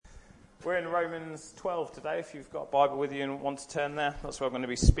We're in Romans 12 today. If you've got a Bible with you and want to turn there, that's where I'm going to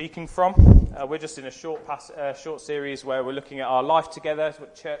be speaking from. We're just in a short series where we're looking at our life together,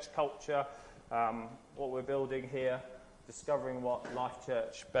 church culture, what we're building here, discovering what Life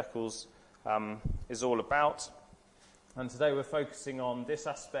Church Beccles is all about. And today we're focusing on this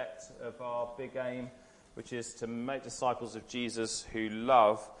aspect of our big aim, which is to make disciples of Jesus who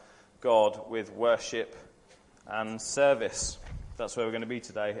love God with worship and service. That's where we're going to be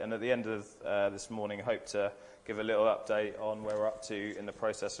today. And at the end of this morning, I hope to give a little update on where we're up to in the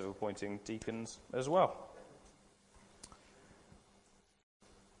process of appointing deacons as well.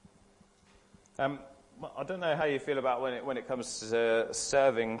 I don't know how you feel about when it comes to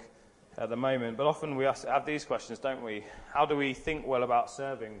serving at the moment, but often we have these questions, don't we? How do we think well about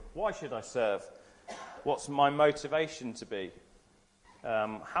serving? Why should I serve? What's my motivation to be?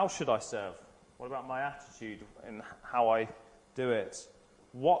 How should I serve? What about my attitude and how I do it?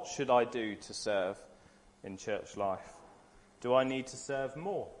 What should I do to serve in church life? Do I need to serve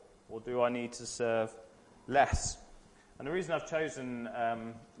more, or do I need to serve less? And the reason I've chosen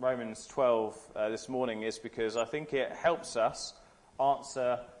Romans 12 this morning is because I think it helps us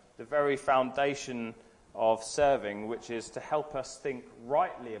answer the very foundation of serving, which is to help us think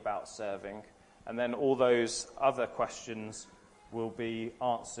rightly about serving, and then all those other questions will be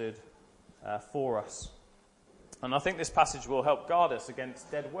answered for us. And I think this passage will help guard us against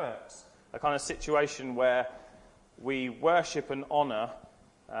dead works, a kind of situation where we worship and honour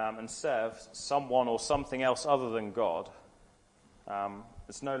and serve someone or something else other than God.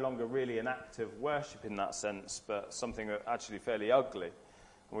 It's no longer really an act of worship in that sense, but something actually fairly ugly.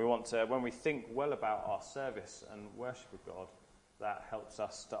 And we want to, when we think well about our service and worship of God, that helps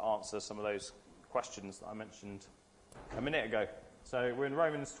us to answer some of those questions that I mentioned a minute ago. So we're in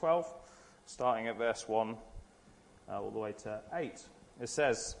Romans 12, starting at verse 1. All the way to 8. It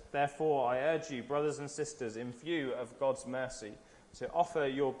says, "Therefore I urge you, brothers and sisters, in view of God's mercy, to offer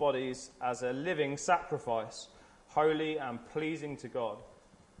your bodies as a living sacrifice, holy and pleasing to God.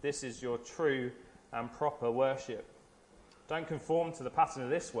 This is your true and proper worship. Don't conform to the pattern of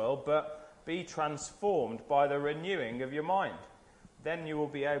this world, but be transformed by the renewing of your mind. Then you will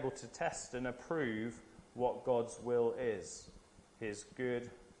be able to test and approve what God's will is, his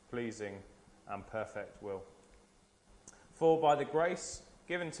good, pleasing, and perfect will. For by the grace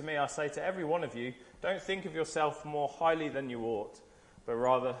given to me, I say to every one of you, don't think of yourself more highly than you ought, but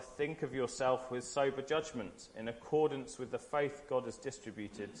rather think of yourself with sober judgment, in accordance with the faith God has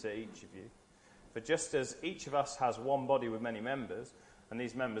distributed to each of you. For just as each of us has one body with many members, and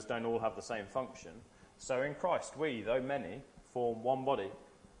these members don't all have the same function, so in Christ we, though many, form one body,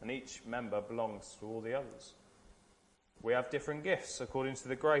 and each member belongs to all the others. We have different gifts according to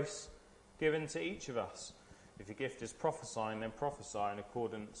the grace given to each of us. If your gift is prophesying, then prophesy in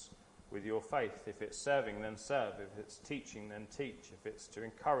accordance with your faith. If it's serving, then serve. If it's teaching, then teach. If it's to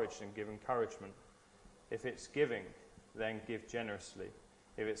encourage, then give encouragement. If it's giving, then give generously.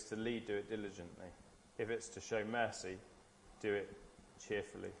 If it's to lead, do it diligently. If it's to show mercy, do it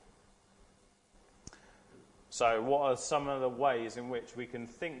cheerfully." So what are some of the ways in which we can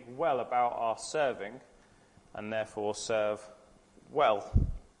think well about our serving and therefore serve well?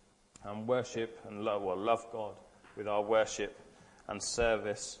 And worship and love God with our worship and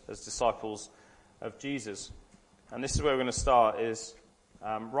service as disciples of Jesus. And this is where we're going to start, is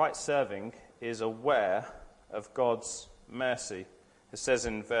right serving is aware of God's mercy. It says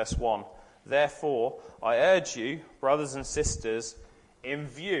in verse 1, "Therefore I urge you, brothers and sisters, in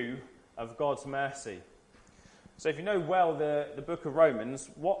view of God's mercy." So if you know well the book of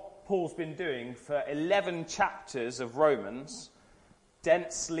Romans, what Paul's been doing for 11 chapters of Romans,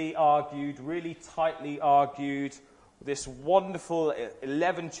 densely argued, really tightly argued, this wonderful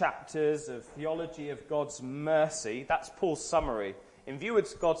 11 chapters of theology of God's mercy. That's Paul's summary. In view of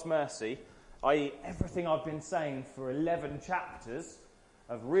God's mercy, i.e. everything I've been saying for 11 chapters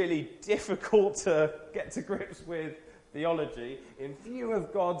of really difficult to get to grips with theology, in view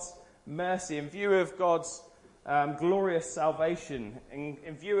of God's mercy, in view of God's glorious salvation,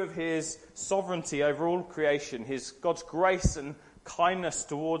 in view of his sovereignty over all creation, God's grace and kindness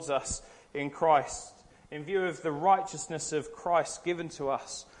towards us in Christ, in view of the righteousness of Christ given to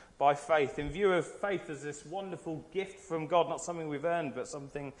us by faith, in view of faith as this wonderful gift from God, not something we've earned, but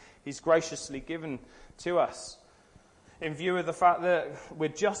something he's graciously given to us, in view of the fact that we're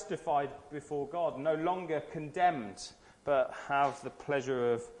justified before God, no longer condemned, but have the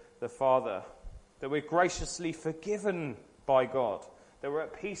pleasure of the Father, that we're graciously forgiven by God, that we're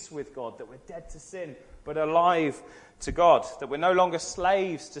at peace with God, that we're dead to sin, but alive to God, that we're no longer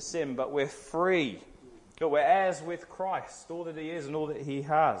slaves to sin, but we're free, that we're heirs with Christ, all that he is and all that he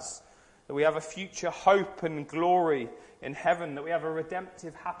has, that we have a future hope and glory in heaven, that we have a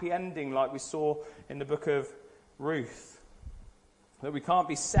redemptive happy ending like we saw in the book of Ruth, that we can't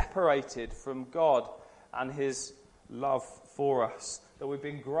be separated from God and his love for us, that we've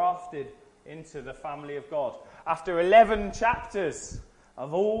been grafted into the family of God. After 11 chapters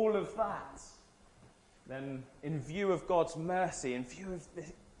of all of that, then in view of God's mercy, in view of the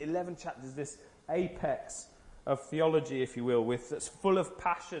 11 chapters, this apex of theology, if you will, that's full of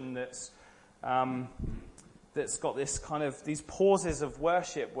passion, that's got this kind of these pauses of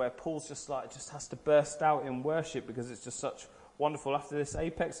worship where Paul's just has to burst out in worship because it's just such wonderful. After this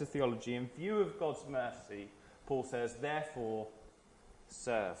apex of theology, in view of God's mercy, Paul says, therefore,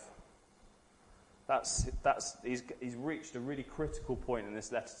 serve. He's reached a really critical point in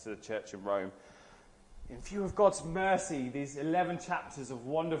this letter to the church in Rome. In view of God's mercy, these 11 chapters of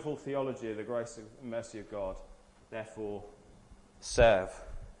wonderful theology of the grace and mercy of God, therefore, serve.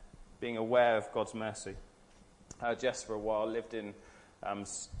 Being aware of God's mercy. Jess, for a while, lived in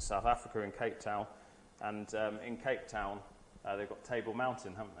South Africa in Cape Town. And in Cape Town, they've got Table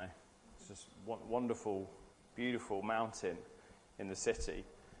Mountain, haven't they? It's just wonderful, beautiful mountain in the city.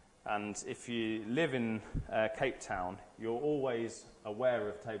 And if you live in Cape Town, you're always aware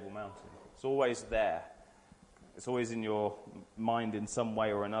of Table Mountain. It's always there. It's always in your mind in some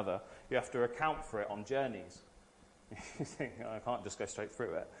way or another. You have to account for it on journeys. You think, I can't just go straight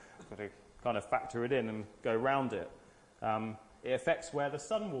through it. I've got to kind of factor it in and go round it. It affects where the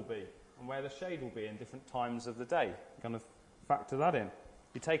sun will be and where the shade will be in different times of the day. Kind of factor that in.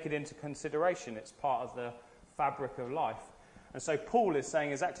 You take it into consideration. It's part of the fabric of life. And so Paul is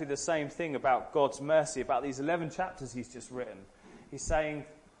saying exactly the same thing about God's mercy, about these 11 chapters he's just written. He's saying,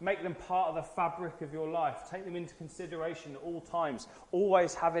 make them part of the fabric of your life. Take them into consideration at all times.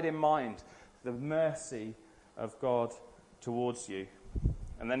 Always have it in mind, the mercy of God towards you.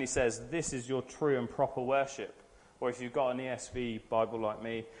 And then he says, this is your true and proper worship. Or if you've got an ESV Bible like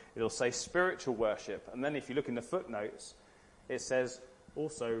me, it'll say spiritual worship. And then if you look in the footnotes, it says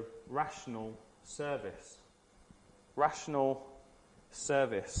also rational service. Rational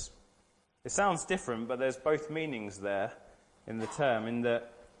service. It sounds different, but there's both meanings there in the term, in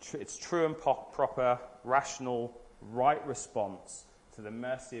that it's true and proper, rational, right response to the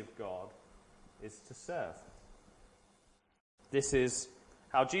mercy of God is to serve. This is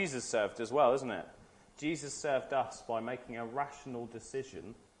how Jesus served as well, isn't it? Jesus served us by making a rational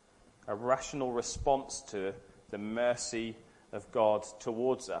decision, a rational response to the mercy of God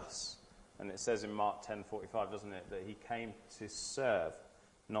towards us. And it says in Mark 10:45, doesn't it, that he came to serve,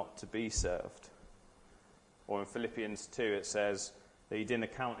 not to be served. Or in Philippians 2 it says that he didn't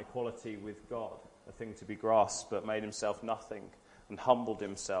account equality with God a thing to be grasped, but made himself nothing and humbled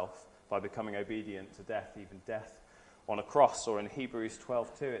himself by becoming obedient to death, even death on a cross. Or in Hebrews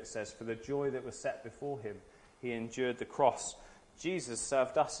 12:2 it says, for the joy that was set before him, he endured the cross. Jesus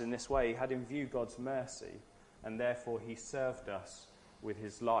served us in this way. He had in view God's mercy, and therefore he served us with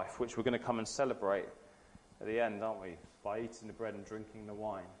his life, which we're going to come and celebrate at the end, aren't we? By eating the bread and drinking the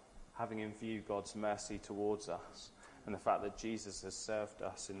wine, having in view God's mercy towards us and the fact that Jesus has served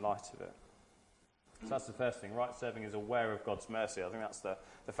us in light of it. So that's the first thing. Right serving is aware of God's mercy. I think that's the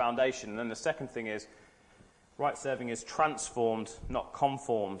foundation. And then the second thing is, right serving is transformed, not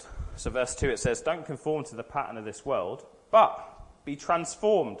conformed. So verse 2 it says, don't conform to the pattern of this world, but be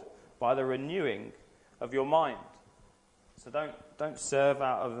transformed by the renewing of your mind. So don't serve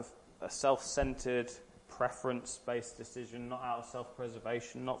out of a self-centered, preference-based decision, not out of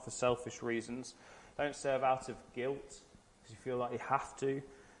self-preservation, not for selfish reasons. Don't serve out of guilt because you feel like you have to.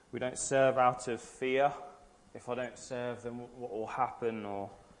 We don't serve out of fear. If I don't serve, then what will happen?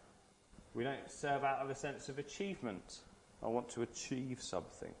 Or we don't serve out of a sense of achievement. I want to achieve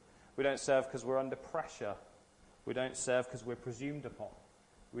something. We don't serve because we're under pressure. We don't serve because we're presumed upon.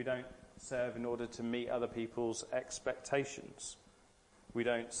 We don't serve in order to meet other people's expectations. We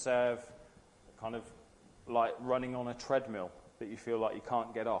don't serve kind of like running on a treadmill that you feel like you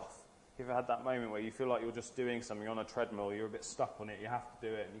can't get off. Have you ever had that moment where you feel like you're just doing something on a treadmill, you're a bit stuck on it, you have to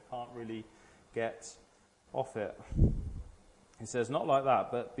do it, and you can't really get off it? He says, not like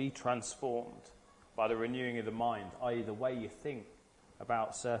that, but be transformed by the renewing of the mind, i.e. the way you think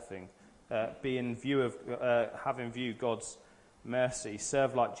about serving. Be in view of, have in view God's mercy.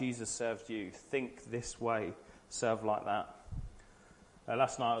 Serve like Jesus served you. Think this way. Serve like that.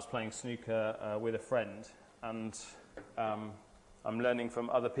 Last night I was playing snooker with a friend, and I'm learning from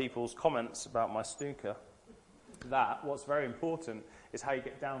other people's comments about my snooker that what's very important is how you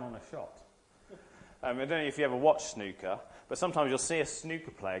get down on a shot. I don't know if you ever watch snooker, but sometimes you'll see a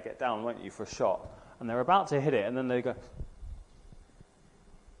snooker player get down, won't you, for a shot, and they're about to hit it, and then they go,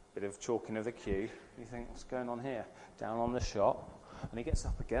 bit of chalking of the cue. You think, what's going on here? Down on the shot. And he gets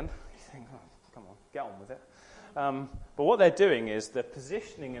up again. You think, oh, come on, get on with it. But what they're doing is the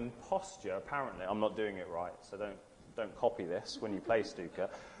positioning and posture, apparently, I'm not doing it right, so don't copy this when you play snooker,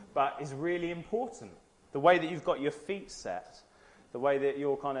 but is really important. The way that you've got your feet set, the way that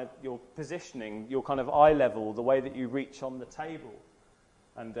your positioning, your kind of eye level, the way that you reach on the table.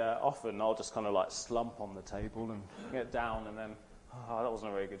 And often I'll just kind of like slump on the table and get down and then, oh, that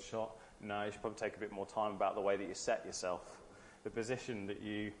wasn't a very good shot. No, you should probably take a bit more time about the way that you set yourself, the position that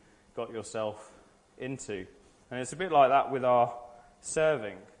you got yourself into. And it's a bit like that with our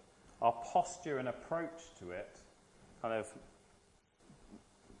serving. Our posture and approach to it kind of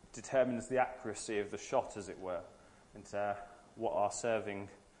determines the accuracy of the shot, as it were, into what our serving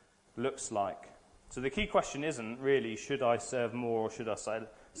looks like. So the key question isn't really, should I serve more or should I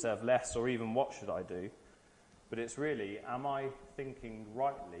serve less, or even what should I do? But it's really, am I thinking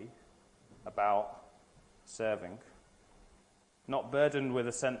rightly about serving? Not burdened with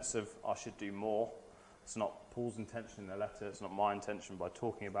a sense of, I should do more. It's not Paul's intention in the letter, it's not my intention by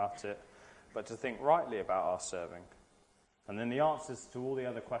talking about it, but to think rightly about our serving. And then the answers to all the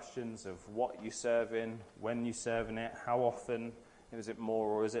other questions of what you serve in, when you serve in it, how often, is it more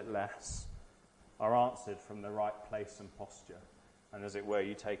or is it less, are answered from the right place and posture. And as it were,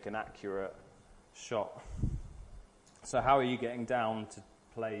 you take an accurate shot. So how are you getting down to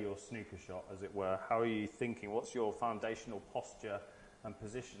play your snooker shot, as it were? How are you thinking? What's your foundational posture and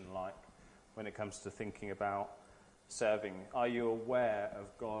position like when it comes to thinking about serving? Are you aware of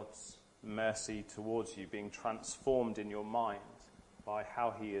God's mercy towards you, being transformed in your mind by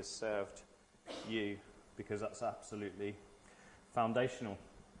how he has served you? Because that's absolutely foundational.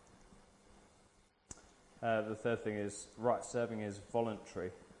 The third thing is right serving is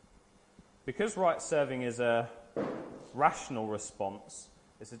voluntary. Because right serving is a rational response,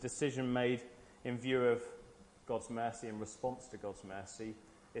 it's a decision made in view of God's mercy, in response to God's mercy.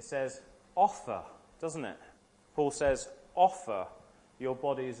 It says offer, doesn't it? Paul says offer your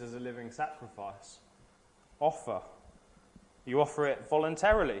bodies as a living sacrifice. Offer. You offer it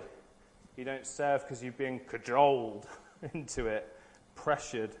voluntarily. You don't serve because you've been cajoled into it,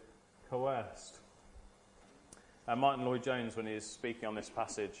 pressured, coerced. Martin Lloyd-Jones, when he was speaking on this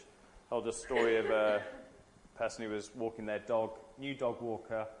passage, told a story of a person who was walking their dog, new dog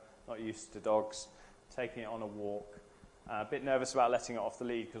walker, not used to dogs, taking it on a walk, a bit nervous about letting it off the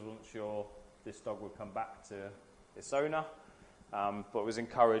lead because wasn't sure this dog would come back to its owner, but was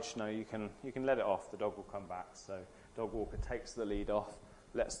encouraged, no, you can let it off, the dog will come back. So dog walker takes the lead off,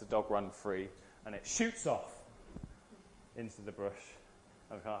 lets the dog run free, and it shoots off into the bush.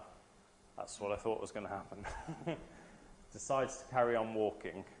 Okay, that's what I thought was going to happen. Decides to carry on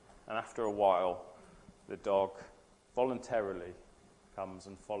walking, and after a while, the dog voluntarily comes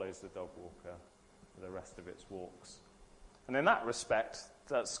and follows the dog walker for the rest of its walks. And in that respect,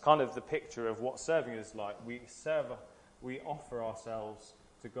 that's kind of the picture of what serving is like. We offer ourselves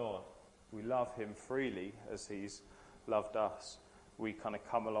to God. We love him freely as he's loved us. We kind of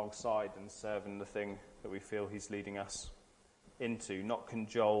come alongside and serve in the thing that we feel he's leading us into, not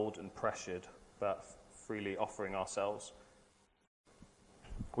cajoled and pressured, but freely offering ourselves.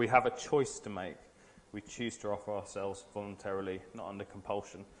 We have a choice to make. We choose to offer ourselves voluntarily, not under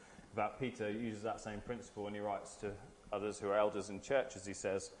compulsion. In fact, Peter uses that same principle when he writes to others who are elders in churches. He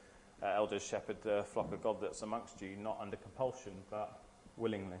says, elders shepherd the flock of God that's amongst you, not under compulsion, but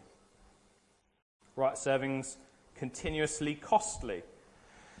willingly. Right serving's continuously costly.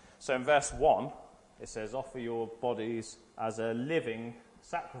 So in verse 1, it says, offer your bodies as a living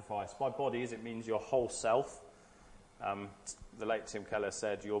sacrifice. By bodies, it means your whole self. The late Tim Keller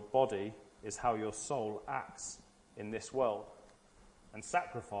said, your body is how your soul acts in this world. And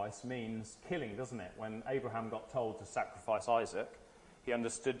sacrifice means killing, doesn't it? When Abraham got told to sacrifice Isaac, he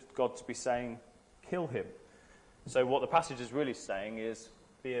understood God to be saying, kill him. So what the passage is really saying is,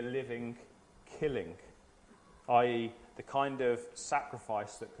 be a living killing, i.e. the kind of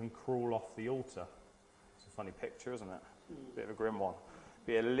sacrifice that can crawl off the altar. It's a funny picture, isn't it? A bit of a grim one.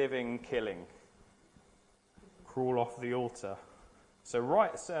 Be a living killing. Crawl off the altar. So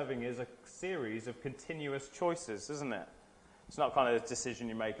right serving is a series of continuous choices, isn't it? It's not kind of a decision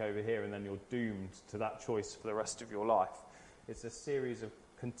you make over here and then you're doomed to that choice for the rest of your life. It's a series of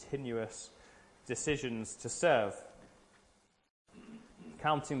continuous decisions to serve.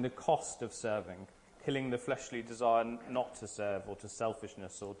 Counting the cost of serving. Killing the fleshly desire not to serve or to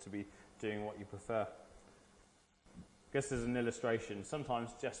selfishness or to be doing what you prefer. Just as an illustration,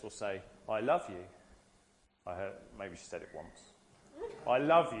 sometimes Jess will say, I love you. I heard, maybe she said it once. I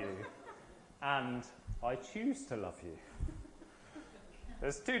love you and I choose to love you.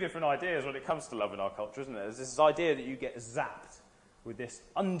 There's two different ideas when it comes to love in our culture, isn't there? There's this idea that you get zapped with this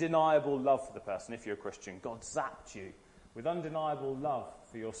undeniable love for the person. If you're a Christian, God zapped you with undeniable love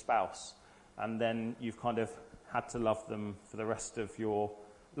for your spouse, and then you've kind of had to love them for the rest of your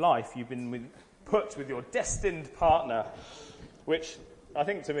life. You've been put with your destined partner, which I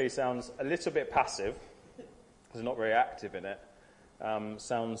think to me sounds a little bit passive, because not very active in it.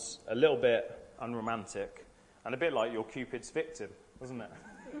 Sounds a little bit unromantic, and a bit like your Cupid's victim, doesn't it?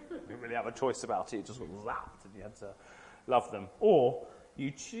 You didn't really have a choice about it, you just got zapped and you had to love them. Or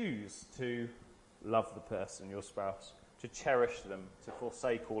you choose to love the person, your spouse, to cherish them, to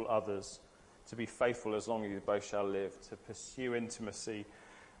forsake all others, to be faithful as long as you both shall live, to pursue intimacy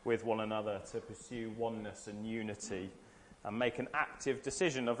with one another, to pursue oneness and unity, and make an active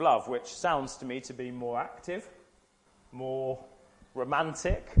decision of love, which sounds to me to be more active, more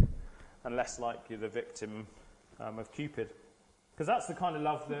romantic, and less like you're the victim of Cupid. Because that's the kind of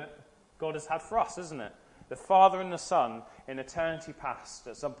love that God has had for us, isn't it? The Father and the Son, in eternity past,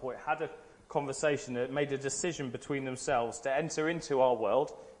 at some point, had a conversation that made a decision between themselves to enter into our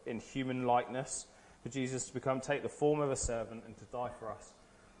world in human likeness, for Jesus to take the form of a servant and to die for us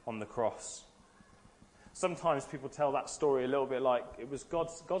on the cross. Sometimes people tell that story a little bit like it was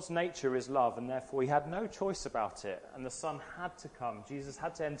God's nature is love, and therefore he had no choice about it, and the Son had to come. Jesus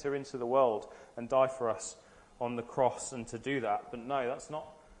had to enter into the world and die for us on the cross, and to do that. But no, that's not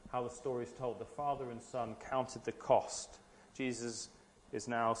how the story is told. The Father and Son counted the cost. Jesus is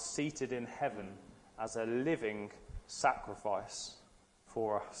now seated in heaven as a living sacrifice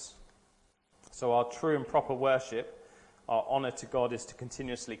for us. So our true and proper worship, our honour to God, is to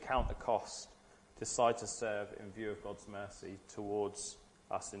continuously count the cost, decide to serve in view of God's mercy towards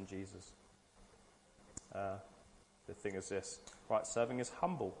us in Jesus. The thing is this, right serving is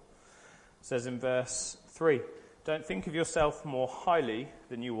humble. It says in verse 3, don't think of yourself more highly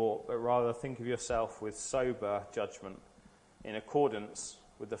than you ought, but rather think of yourself with sober judgment, in accordance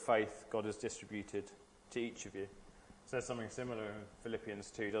with the faith God has distributed to each of you. It says something similar in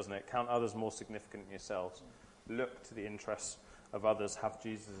Philippians 2, doesn't it? Count others more significant than yourselves. Look to the interests of others. Have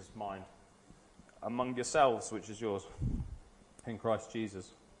Jesus' mind among yourselves, which is yours, in Christ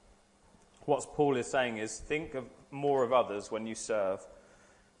Jesus. What Paul is saying is, think of more of others when you serve.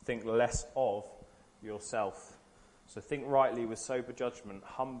 Think less of yourself. So think rightly with sober judgment,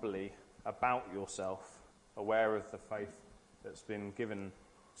 humbly about yourself, aware of the faith that's been given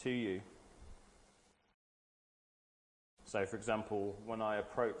to you. So, for example, when I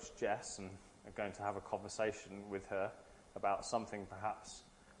approach Jess and I'm going to have a conversation with her about something perhaps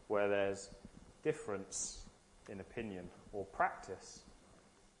where there's difference in opinion or practice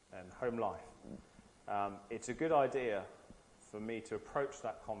and home life, it's a good idea for me to approach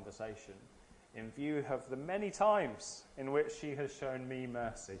that conversation in view of the many times in which she has shown me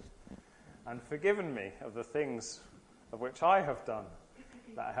mercy and forgiven me of the things of which I have done.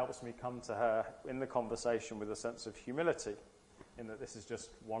 That helps me come to her in the conversation with a sense of humility, in that this is just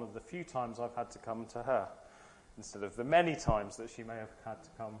one of the few times I've had to come to her, instead of the many times that she may have had to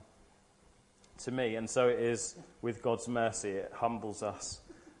come to me. And so it is with God's mercy. It humbles us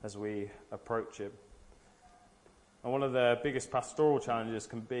as we approach it. And one of the biggest pastoral challenges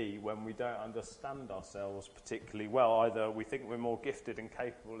can be when we don't understand ourselves particularly well. Either we think we're more gifted and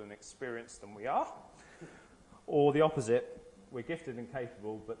capable and experienced than we are, or the opposite, we're gifted and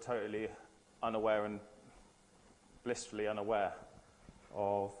capable but totally unaware and blissfully unaware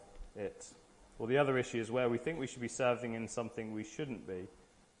of it. Or the other issue is where we think we should be serving in something we shouldn't be.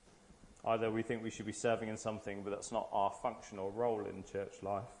 Either we think we should be serving in something but that's not our function or role in church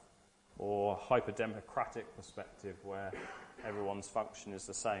life, or hyper-democratic perspective where everyone's function is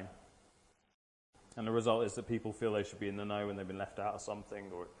the same. And the result is that people feel they should be in the know when they've been left out of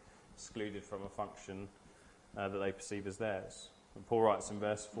something or excluded from a function that they perceive as theirs. And Paul writes in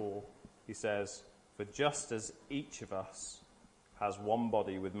verse 4, he says, "For just as each of us has one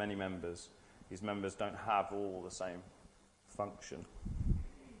body with many members, these members don't have all the same function."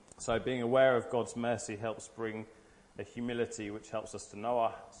 So being aware of God's mercy helps bring a humility which helps us to know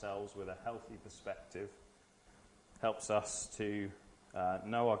ourselves with a healthy perspective, helps us to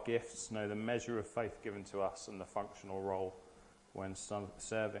know our gifts, know the measure of faith given to us and the functional role when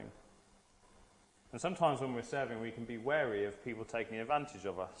serving. And sometimes when we're serving, we can be wary of people taking advantage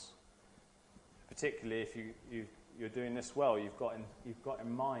of us, particularly if you're doing this well. You've got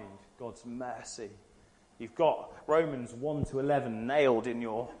in mind God's mercy. You've got Romans 1-11 nailed in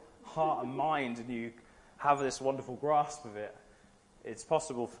your heart and mind, and you have this wonderful grasp of it. It's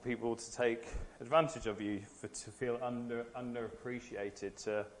possible for people to take advantage of you, to feel underappreciated,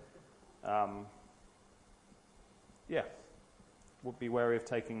 to would be wary of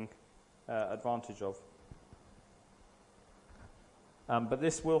taking advantage of. But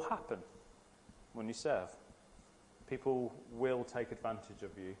this will happen when you serve. People will take advantage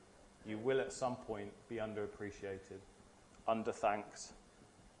of you. You will at some point be underappreciated, underthanked,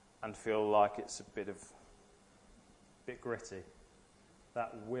 and feel like it's a bit gritty.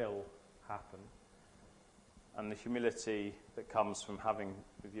 That will happen. And the humility that comes from having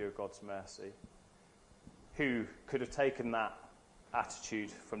the view of God's mercy. Who could have taken that attitude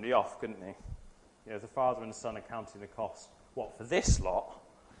from the off, couldn't he? You know, the father and the son are counting the cost. What, for this lot?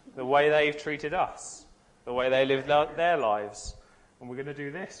 The way they've treated us. The way they lived their lives. And we're going to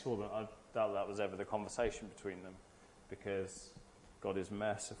do this for them. I doubt that was ever the conversation between them. Because God is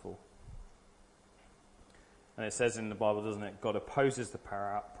merciful. And it says in the Bible, doesn't it? God opposes the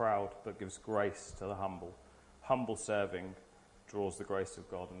proud, but gives grace to the humble. Humble serving draws the grace of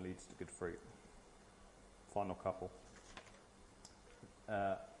God and leads to good fruit. Final couple.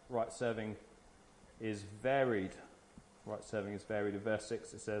 Right serving is varied. Right serving is varied. In verse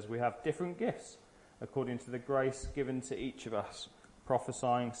 6 it says, we have different gifts according to the grace given to each of us.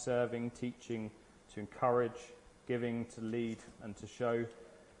 Prophesying, serving, teaching, to encourage, giving, to lead and to show.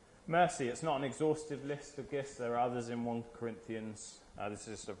 Mercy, it's not an exhaustive list of gifts. There are others in 1 Corinthians. This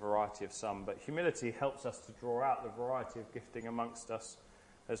is just a variety of some. But humility helps us to draw out the variety of gifting amongst us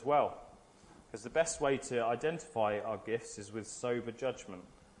as well. Because the best way to identify our gifts is with sober judgment.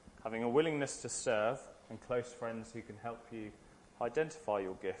 Having a willingness to serve and close friends who can help you identify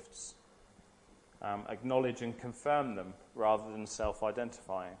your gifts. Acknowledge and confirm them rather than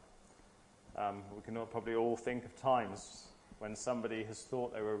self-identifying. We can probably all think of times when somebody has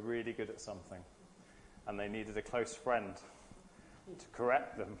thought they were really good at something and they needed a close friend to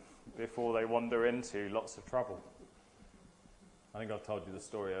correct them before they wander into lots of trouble. I think I've told you the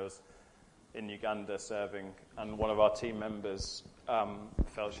story. I was in Uganda serving, and one of our team members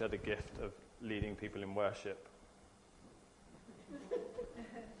felt she had a gift of leading people in worship.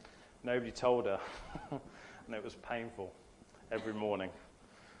 Nobody told her, and it was painful every morning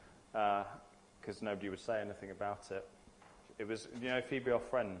because nobody would say anything about it. It was, Phoebe, our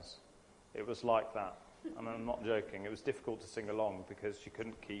friends, it was like that. And I'm not joking. It was difficult to sing along because she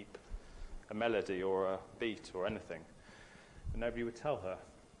couldn't keep a melody or a beat or anything. And nobody would tell her.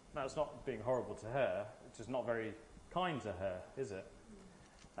 That's not being horrible to her. It's just not very kind to her, is it?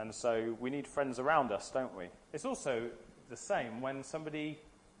 And so we need friends around us, don't we? It's also the same when somebody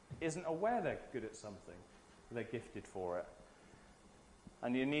isn't aware they're good at something. They're gifted for it.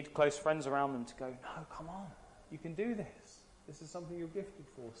 And you need close friends around them to go, no, come on, you can do this. This is something you're gifted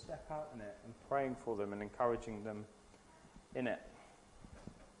for. Step out in it, and praying for them and encouraging them in it.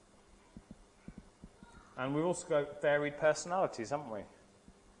 And we've also got varied personalities, haven't we?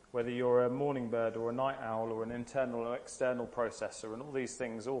 Whether you're a morning bird or a night owl or an internal or external processor, and all these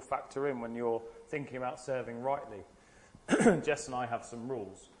things all factor in when you're thinking about serving rightly. Jess and I have some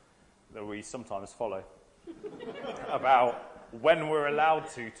rules that we sometimes follow about when we're allowed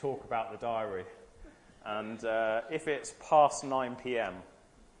to talk about the diary. And if it's past 9 p.m,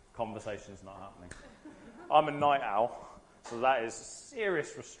 conversation's not happening. I'm a night owl, so that is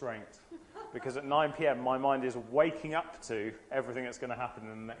serious restraint. Because at 9 p.m, my mind is waking up to everything that's going to happen in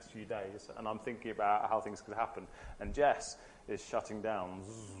the next few days. And I'm thinking about how things could happen. And Jess is shutting down.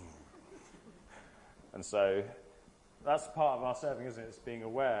 And so that's part of our serving, isn't it? It's being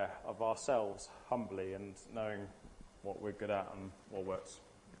aware of ourselves humbly and knowing what we're good at and what works.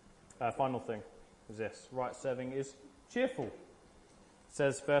 Final thing is this. Right serving is cheerful. It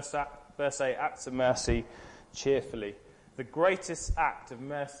says, verse 8, acts of mercy cheerfully. The greatest act of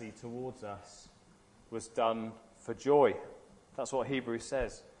mercy towards us was done for joy. That's what Hebrews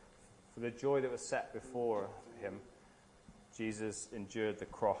says. For the joy that was set before him, Jesus endured the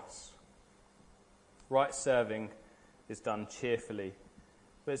cross. Right serving is done cheerfully.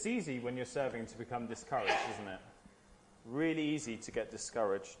 But it's easy when you're serving to become discouraged, isn't it? Really easy to get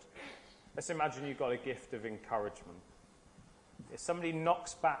discouraged. Let's imagine you've got a gift of encouragement. If somebody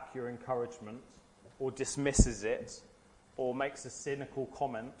knocks back your encouragement or dismisses it or makes a cynical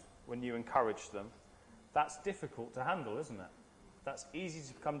comment when you encourage them, that's difficult to handle, isn't it? That's easy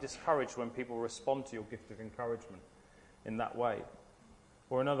to become discouraged when people respond to your gift of encouragement in that way.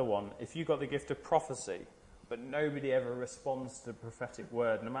 Or another one, if you've got the gift of prophecy, but nobody ever responds to the prophetic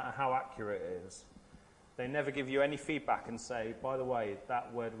word, no matter how accurate it is, they never give you any feedback and say, by the way,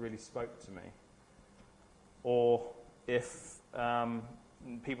 that word really spoke to me. Or if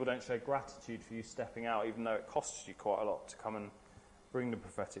people don't show gratitude for you stepping out, even though it costs you quite a lot to come and bring the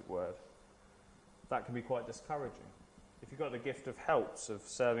prophetic word, that can be quite discouraging. If you've got the gift of helps, of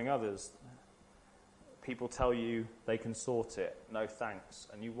serving others, people tell you they can sort it, no thanks,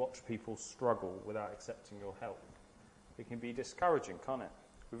 and you watch people struggle without accepting your help. It can be discouraging, can't it?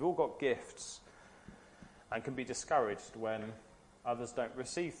 We've all got gifts and can be discouraged when others don't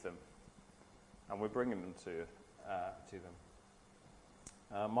receive them, and we're bringing them to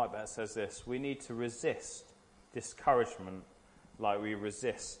them. Mike Bennett says this: we need to resist discouragement like we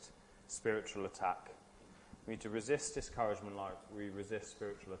resist spiritual attack. We need to resist discouragement like we resist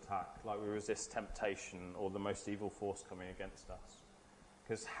spiritual attack, like we resist temptation or the most evil force coming against us.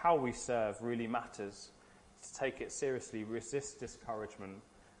 Because how we serve really matters. To take it seriously, resist discouragement,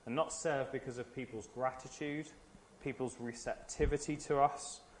 and not serve because of people's gratitude, people's receptivity to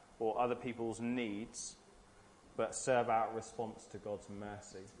us, or other people's needs, but serve out of response to God's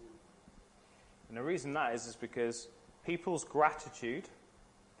mercy. And the reason that is because people's gratitude,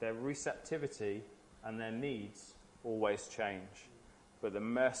 their receptivity, and their needs always change. But the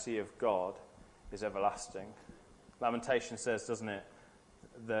mercy of God is everlasting. Lamentation says, doesn't it,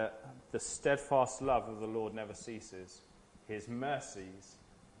 that the steadfast love of the Lord never ceases. His mercies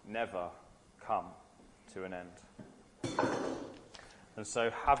never come to an end. And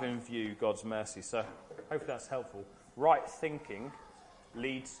so have in view God's mercy. So hopefully that's helpful. Right thinking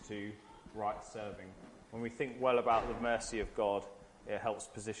leads to right serving. When we think well about the mercy of God, it helps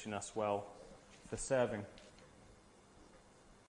position us well for serving.